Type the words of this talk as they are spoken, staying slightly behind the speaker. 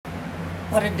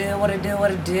What it do, what it do, what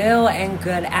it do, and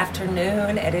good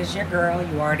afternoon. It is your girl,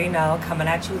 you already know, coming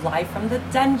at you live from the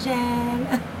dungeon.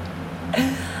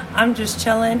 I'm just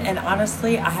chilling, and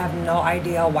honestly, I have no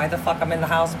idea why the fuck I'm in the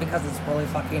house because it's really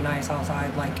fucking nice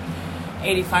outside. Like,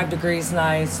 85 degrees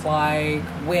nice, like,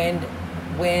 wind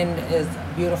is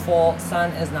beautiful,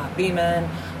 sun is not beaming,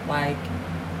 like,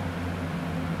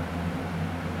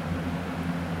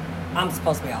 I'm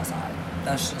supposed to be outside.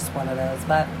 That's just what it is,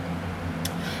 but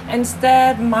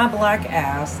instead, my black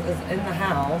ass is in the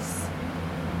house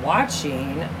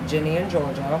watching Ginny and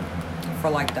Georgia for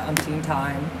like the umpteenth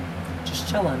time, just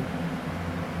chilling.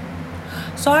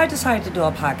 So I decided to do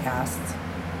a podcast.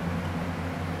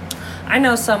 I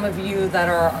know some of you that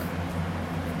are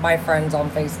my friends on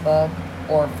Facebook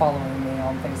or following me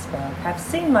on Facebook have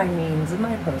seen my memes and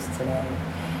my posts today.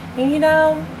 And you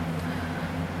know,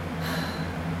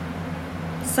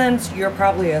 since you're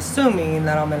probably assuming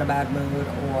that I'm in a bad mood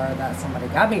or that somebody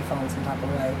got me feeling some type of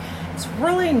way, it's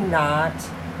really not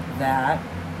that.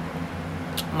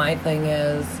 My thing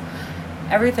is,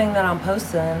 everything that I'm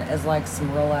posting is like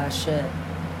some real ass shit.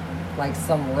 Like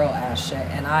some real ass shit.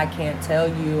 And I can't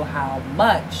tell you how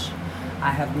much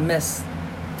I have missed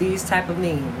these type of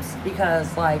memes.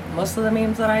 Because like most of the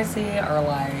memes that I see are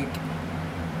like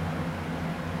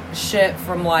shit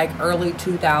from like early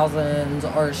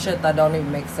 2000s or shit that don't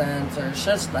even make sense or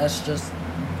shit that's just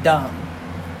dumb.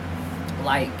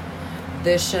 Like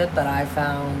this shit that I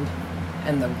found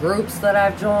and the groups that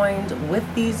I've joined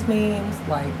with these memes,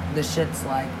 like the shit's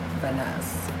like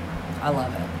finesse. I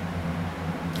love it.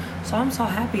 So I'm so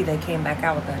happy they came back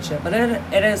out with that shit. But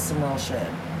it is some real shit.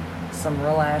 Some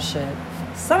real ass shit.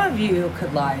 Some of you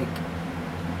could like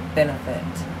benefit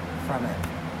from it.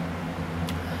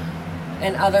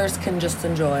 And others can just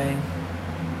enjoy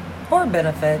or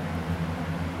benefit.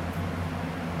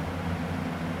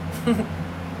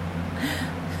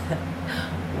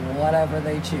 Whatever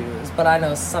they choose. But I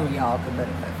know some of y'all could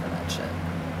benefit from that shit.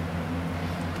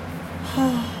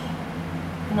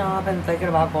 No, I've been thinking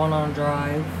about going on a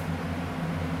drive.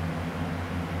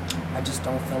 I just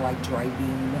don't feel like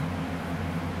driving.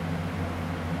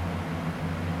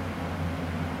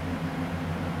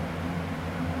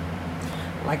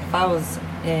 Like if I was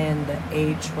in the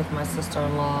H with my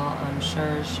sister-in-law, I'm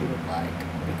sure she would like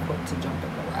be quick to jump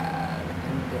in the ride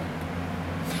and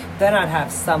then I'd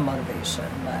have some motivation,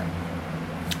 but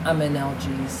I'm in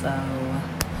LG, so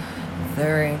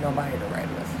there ain't nobody to ride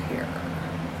with here.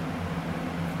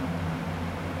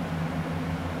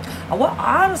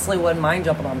 I honestly wouldn't mind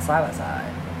jumping on side by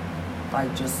side,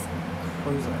 like just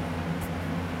cruising.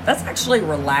 That's actually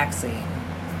relaxing.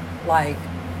 Like,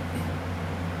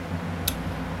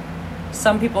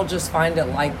 some people just find it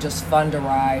like just fun to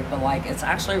ride, but like it's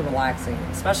actually relaxing,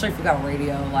 especially if you got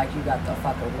radio, like you got the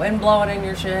fucking wind blowing in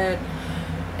your shit,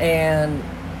 and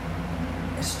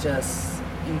it's just,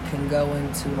 you can go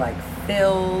into like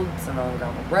fields and on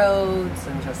down the roads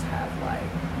and just have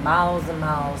like miles and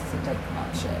miles to think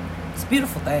about shit. It's a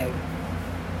beautiful thing.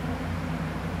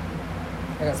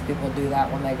 I guess people do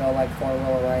that when they go like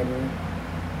four-wheeler riding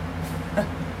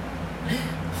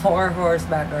or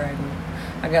horseback riding.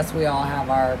 I guess we all have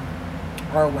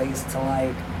our ways to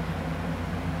like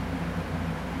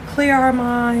clear our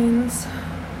minds,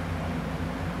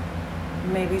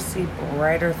 maybe see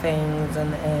brighter things in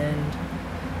the end.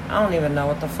 I don't even know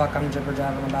what the fuck I'm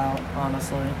jibber-jabbing about,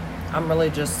 honestly. I'm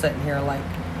really just sitting here like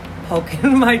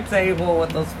poking my table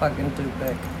with this fucking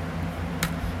toothpick.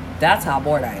 That's how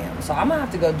bored I am. So I'm gonna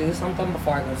have to go do something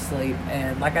before I go to sleep.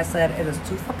 And like I said, it is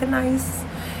too fucking nice,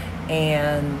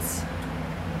 and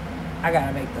I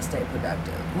gotta make this day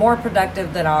productive. More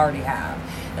productive than I already have.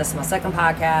 This is my second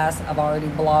podcast. I've already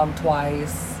blogged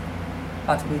twice.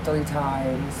 About to be 3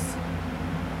 times.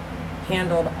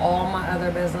 Handled all my other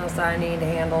business I need to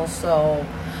handle. So,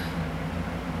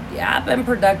 yeah, I've been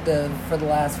productive for the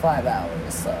last 5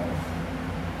 hours. So,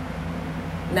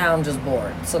 now I'm just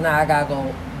bored. So now I gotta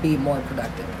go be more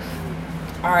productive.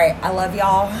 Alright, I love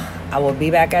y'all. I will be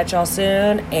back at y'all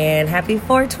soon. And happy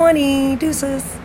 420. Deuces.